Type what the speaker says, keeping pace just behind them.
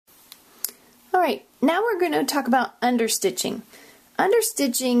Alright, now we're going to talk about understitching.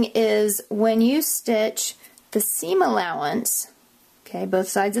 Understitching is when you stitch the seam allowance, okay, both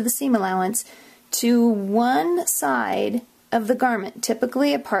sides of the seam allowance, to one side of the garment,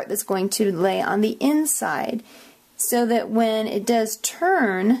 typically a part that's going to lay on the inside, so that when it does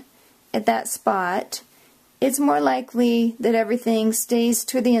turn at that spot, it's more likely that everything stays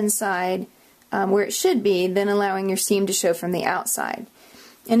to the inside where it should be than allowing your seam to show from the outside.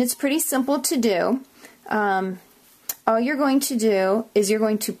 And it's pretty simple to do. All you're going to do is you're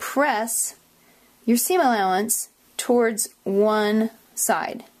going to press your seam allowance towards one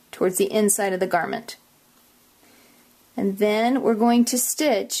side, towards the inside of the garment. And then we're going to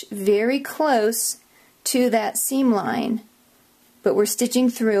stitch very close to that seam line, but we're stitching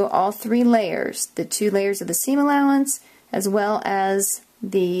through all three layers, the two layers of the seam allowance as well as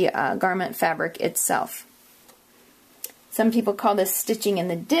the garment fabric itself. Some people call this stitching in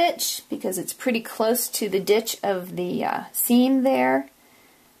the ditch because it's pretty close to the ditch of the seam there.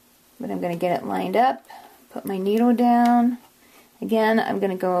 But I'm going to get it lined up, put my needle down. Again, I'm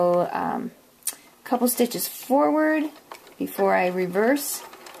going to go a couple stitches forward before I reverse,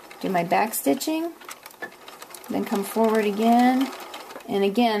 do my back stitching, then come forward again. And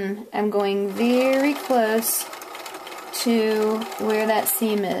again, I'm going very close to where that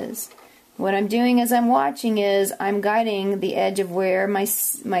seam is. What I'm doing as I'm watching is I'm guiding the edge of where my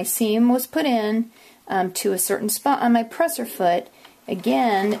seam was put in to a certain spot on my presser foot,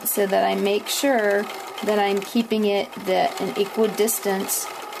 again, so that I make sure that I'm keeping it an equal distance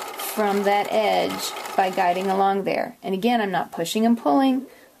from that edge by guiding along there. And again, I'm not pushing and pulling.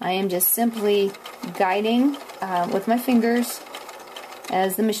 I am just simply guiding with my fingers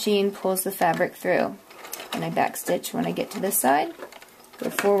as the machine pulls the fabric through. And I back stitch when I get to this side. Go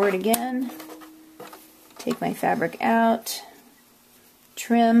forward again, take my fabric out,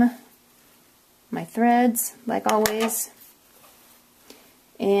 trim my threads like always,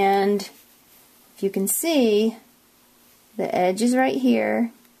 and if you can see, the edge is right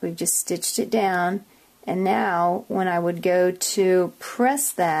here. We've just stitched it down, and now when I would go to press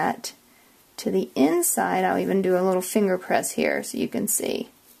that to the inside, I'll even do a little finger press here so you can see.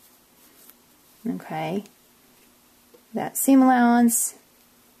 Okay, that seam allowance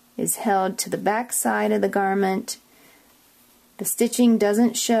is held to the back side of the garment. The stitching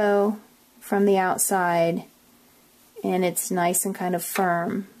doesn't show from the outside, and it's nice and kind of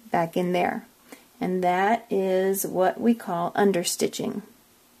firm back in there. And that is what we call understitching.